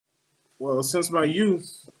Well, since my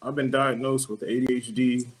youth, I've been diagnosed with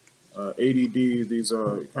ADHD, ADD. These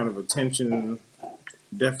are kind of attention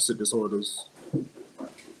deficit disorders.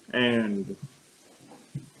 And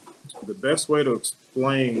the best way to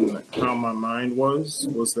explain how my mind was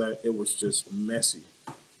that it was just messy.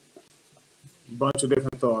 A bunch of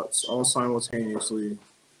different thoughts, all simultaneously.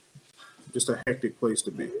 Just a hectic place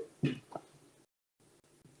to be.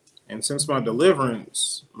 And since my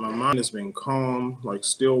deliverance, my mind has been calm, like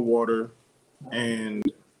still water, and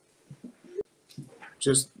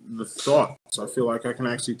just the thoughts. I feel like I can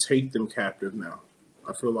actually take them captive now.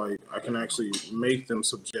 I feel like I can actually make them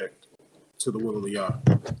subject to the will of the Yah.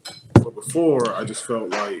 But before, I just felt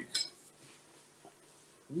like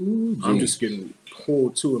I'm just getting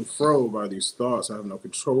pulled to and fro by these thoughts. I have no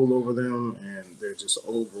control over them, and they're just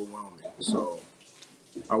overwhelming. So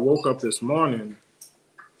I woke up this morning,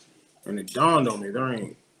 and it dawned on me, there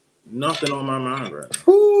ain't nothing on my mind right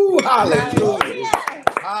now. Ooh, hallelujah.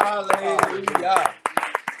 Hallelujah. Hallelujah.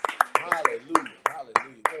 Hallelujah.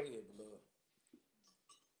 Go ahead, beloved.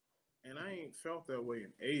 And I ain't felt that way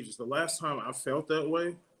in ages. The last time I felt that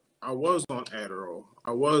way, I was on Adderall.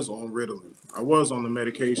 I was on Ritalin. I was on the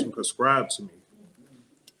medication prescribed to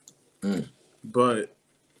me. But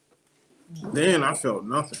then I felt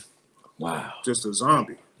nothing. Wow. Just a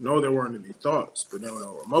zombie. No, there weren't any thoughts, but there were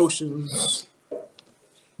no emotions.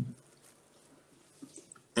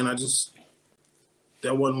 And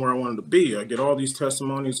that wasn't where I wanted to be. I get all these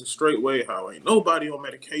testimonies a straight way how ain't nobody on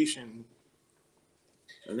medication.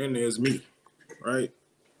 And then there's me, right?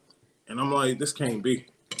 And I'm like, this can't be.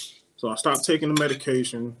 So I stopped taking the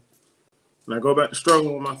medication, and I go back to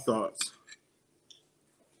struggling with my thoughts.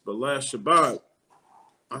 But last Shabbat,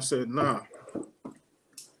 I said, nah,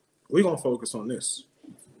 we're going to focus on this.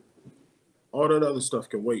 All that other stuff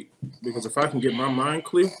can wait. Because if I can get my mind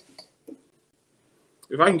clear,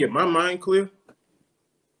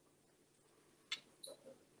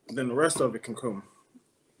 then the rest of it can come.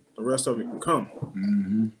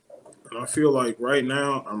 Mm-hmm. And I feel like right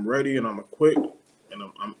now I'm ready and I'm equipped and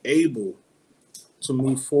I'm able to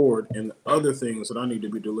move forward in the other things that I need to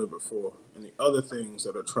be delivered for and the other things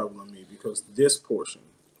that are troubling me because this portion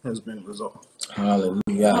has been resolved.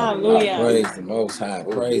 Hallelujah. Hallelujah. Praise the Most High.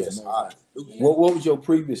 Praise the Most High. What was your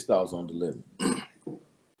previous thoughts on deliverance?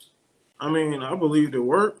 I mean, I believed it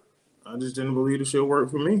worked. I just didn't believe the shit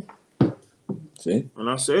worked for me. See? And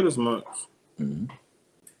I said as much. Mm-hmm.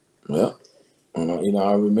 Yeah.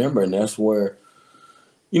 I remember, and that's where,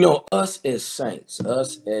 us as saints,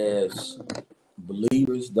 us as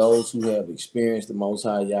believers, those who have experienced the Most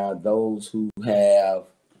High Yah, those who have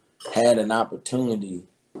had an opportunity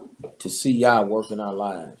to see Yah work in our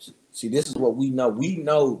lives. See, this is what we know. We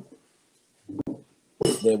know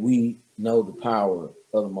that we know the power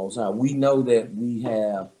of the Most High. We know that we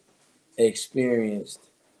have experienced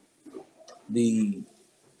the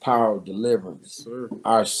power of deliverance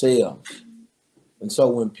ourselves. And so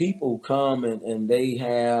when people come and they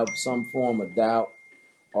have some form of doubt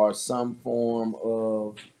or some form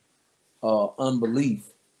of unbelief,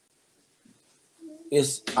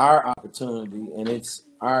 it's our opportunity and it's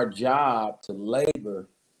our job to labor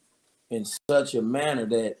in such a manner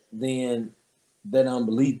that then that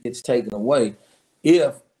unbelief gets taken away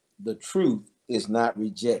if the truth is not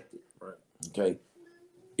rejected. Right. Okay.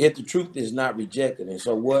 If the truth is not rejected. And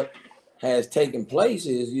so what has taken place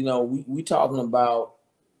is, we talking about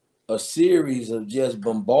a series of just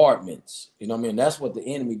bombardments. That's what the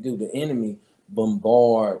enemy do. The enemy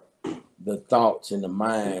bombard the thoughts and the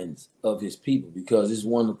minds of his people because it's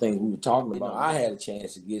one of the things we were talking about. I had a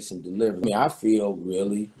chance to get some deliverance. I feel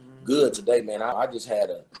really good today, man. I just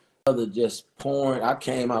had another just pouring. I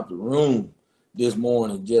came out the room this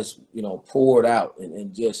morning, just, poured out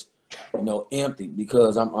and just, emptied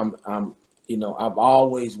because I'm I've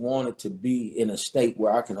always wanted to be in a state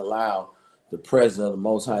where I can allow the presence of the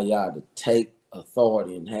Most High Yah to take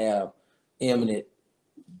authority and have eminent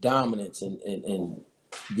dominance and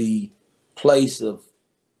the place of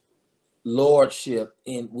lordship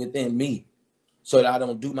within me so that I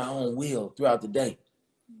don't do my own will throughout the day.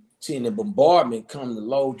 Seeing the bombardment come to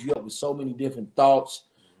load you up with so many different thoughts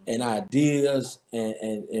and ideas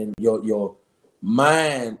and your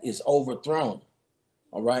mind is overthrown.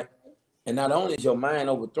 All right. And not only is your mind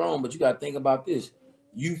overthrown, but you got to think about this.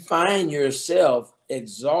 You find yourself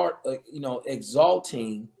exalting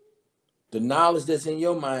the knowledge that's in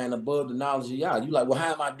your mind above the knowledge of Yah. You're like, well,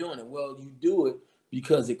 how am I doing it? Well, you do it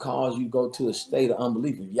because it causes you to go to a state of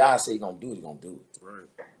unbelief. If Yah say he's going to do it, he's going to do it. Right.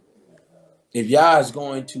 If Yah is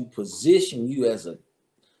going to position you as a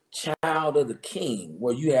child of the king,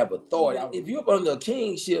 where you have authority. If you're under a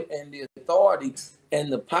kingship and the authority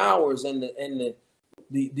and the powers and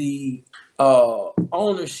the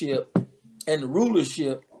ownership and the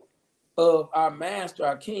rulership of our master,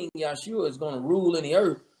 our king, Yahshua, is going to rule in the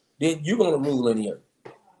earth, then you're going to rule in the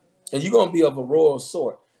earth. And you're going to be of a royal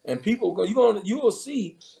sort. And people, you will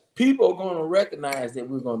see people are going to recognize that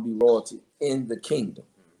we're going to be royalty in the kingdom.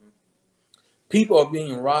 People are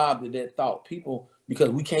being robbed of that thought. People, because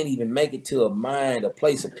we can't even make it to a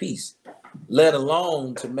place of peace, let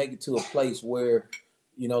alone to make it to a place where,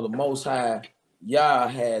 you know, the Most High Yah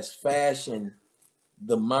has fashioned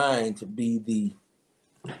the mind to be the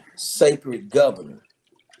sacred governor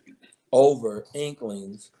over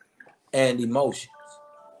inklings and emotions.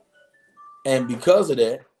 And because of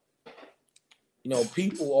that, you know,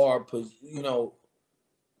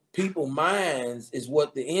 people minds is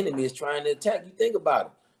what the enemy is trying to attack. You think about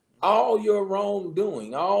it. All your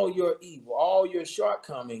wrongdoing, all your evil, all your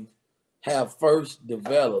shortcomings have first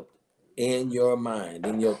developed in your mind,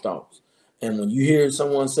 in your thoughts. And when you hear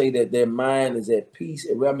someone say that their mind is at peace,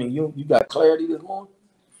 I mean, you got clarity this morning?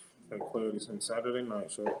 Got clarity since Saturday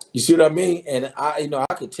night, sure. You see what I mean? And I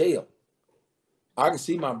could tell. I can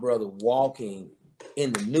see my brother walking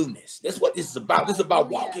in the newness. That's what this is about. This is about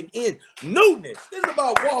walking in newness. This is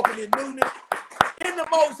about walking in newness in the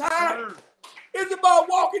Most High. It's about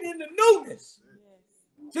walking in the newness.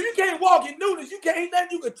 So you can't walk in newness. You can't, nothing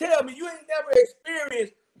you can tell me. You ain't never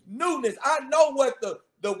experienced newness. I know what the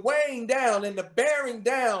weighing down and the bearing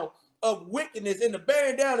down of wickedness and the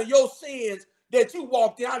bearing down of your sins that you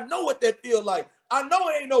walked in. I know what that feels like. I know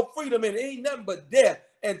it ain't no freedom and it ain't nothing but death.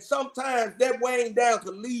 And sometimes that weighing down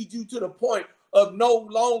can lead you to the point of no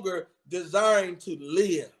longer desiring to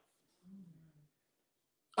live.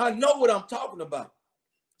 I know what I'm talking about.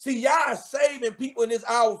 See, y'all are saving people in this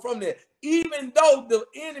hour from that. Even though the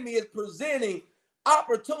enemy is presenting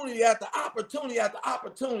opportunity after opportunity after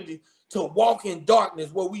opportunity to walk in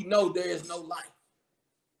darkness where we know there is no light.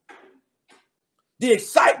 The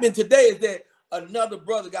excitement today is that another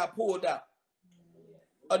brother got pulled out.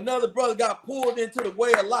 Another brother got pulled into the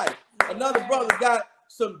way of life. Another brother got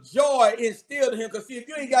some joy instilled in him. Because see, if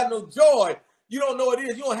you ain't got no joy, you don't know what it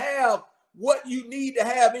is. You don't have what you need to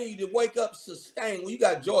have in you to wake up sustained. When you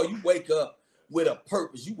got joy, you wake up with a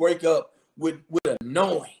purpose. You wake up with a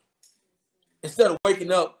knowing. Instead of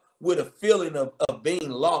waking up with a feeling of being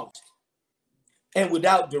lost and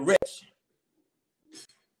without direction.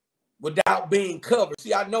 Without being covered.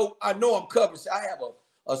 See, I know I'm covered. See, I have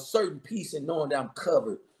a certain peace in knowing that I'm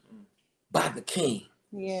covered by the King.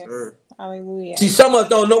 Yes. Sure. Hallelujah. See, some of us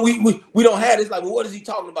don't know. We don't have this. Like, well, what is he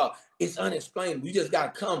talking about? It's unexplainable. You just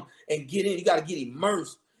got to come and get in. You got to get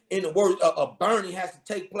immersed in the word. A burning has to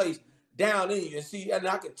take place down in you. And see, and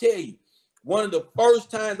I can tell you, one of the first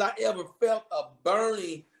times I ever felt a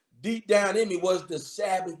burning deep down in me was the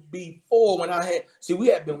Sabbath before, when we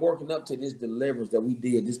had been working up to this deliverance that we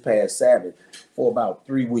did this past Sabbath for about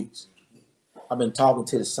 3 weeks. I've been talking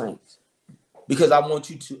to the saints because I want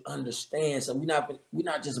you to understand. So we're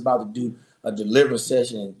not just about to do a deliverance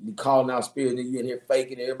session and be calling out spirits and you in here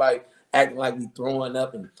faking, everybody acting like we throwing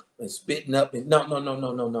up and spitting up. And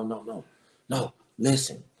no.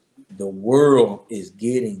 Listen, the world is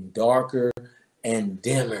getting darker and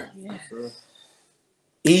dimmer. Yes.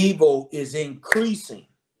 Evil is increasing.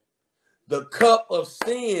 The cup of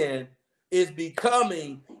sin is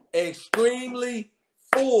becoming extremely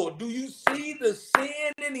full. Do you see the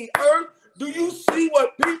sin in the earth? Do you see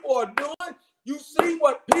what people are doing? You see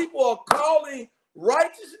what people are calling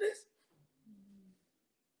righteousness?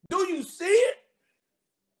 Do you see it?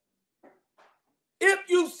 If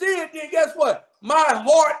you see it, then guess what? My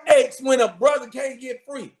heart aches when a brother can't get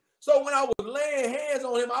free. So when I was laying hands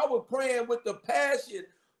on him, I was praying with the passion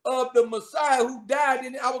of the Messiah who died.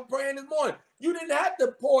 And I was praying this morning. You didn't have to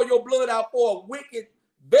pour your blood out for a wicked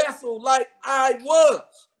vessel like I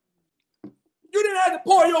was. You didn't have to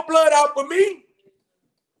pour your blood out for me.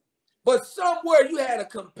 But somewhere you had a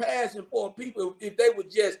compassion for people. If they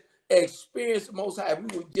would just experience the Most High,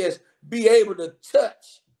 we would just be able to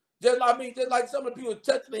touch. Just like some of the people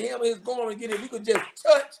touching the hem of his garment and getting it. We could just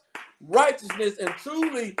touch righteousness and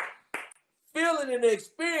truly feel it and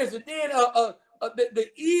experience it. Then the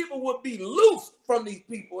evil would be loose from these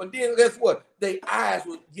people. And then guess what? Their eyes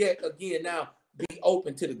would yet again now be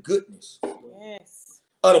open to the goodness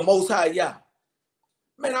of the Most High Yah.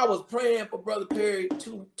 Man, I was praying for Brother Perry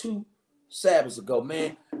two Sabbaths ago,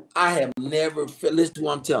 man. I have never felt, listen to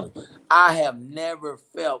what I'm telling you. I have never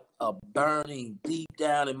felt a burning deep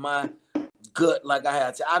down in my gut like I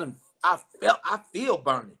had. I feel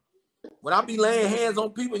burning. When I be laying hands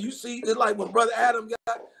on people, you see, it's like when Brother Adam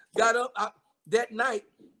got got up that night.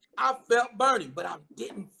 I felt burning, but I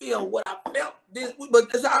didn't feel what I felt this week. But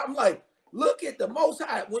I'm like, look at the Most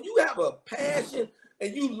High. When you have a passion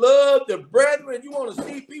and you love the brethren, you want to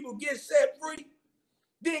see people get set free,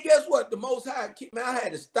 then guess what? The Most High, man, I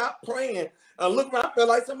had to stop praying and look around. I felt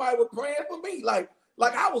like somebody was praying for me, like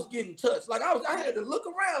I was getting touched. Like I had to look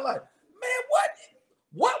around, like, man,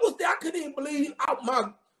 what was that? I couldn't even believe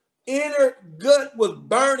my inner gut was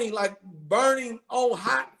burning, like burning on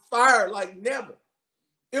hot fire, like never.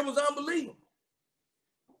 It was unbelievable.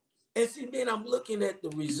 And see, then I'm looking at the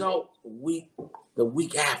result the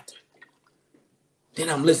week after. Then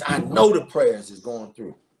I'm listening. I know the prayers is going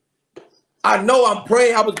through. I know I'm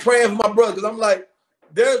praying. I was praying for my brother because I'm like,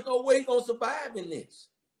 there's no way he's going to survive in this.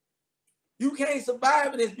 You can't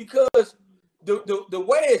survive in this because the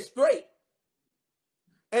way is straight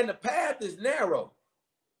and the path is narrow.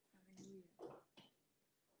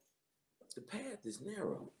 The path is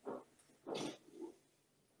narrow.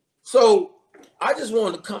 So I just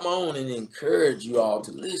wanted to come on and encourage you all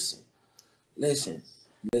to listen. Listen.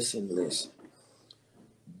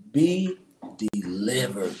 Be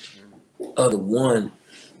delivered of the one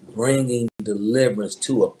bringing deliverance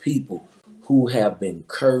to a people who have been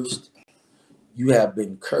cursed. You have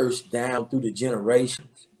been cursed down through the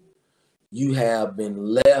generations. You have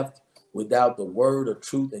been left without the word of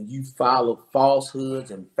truth, and you followed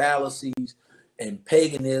falsehoods and fallacies and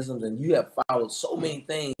paganisms, and you have followed so many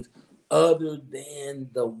things other than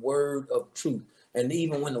the word of truth. And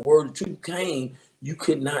even when the word of truth came, you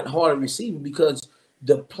could not hardly receive it because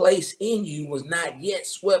the place in you was not yet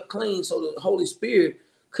swept clean, so the Holy Spirit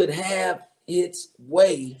could have its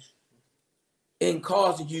way in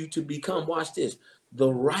causing you to become, watch this,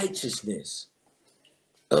 the righteousness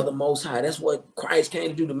of the Most High. That's what Christ came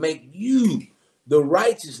to do, to make you the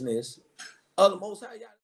righteousness of the Most High.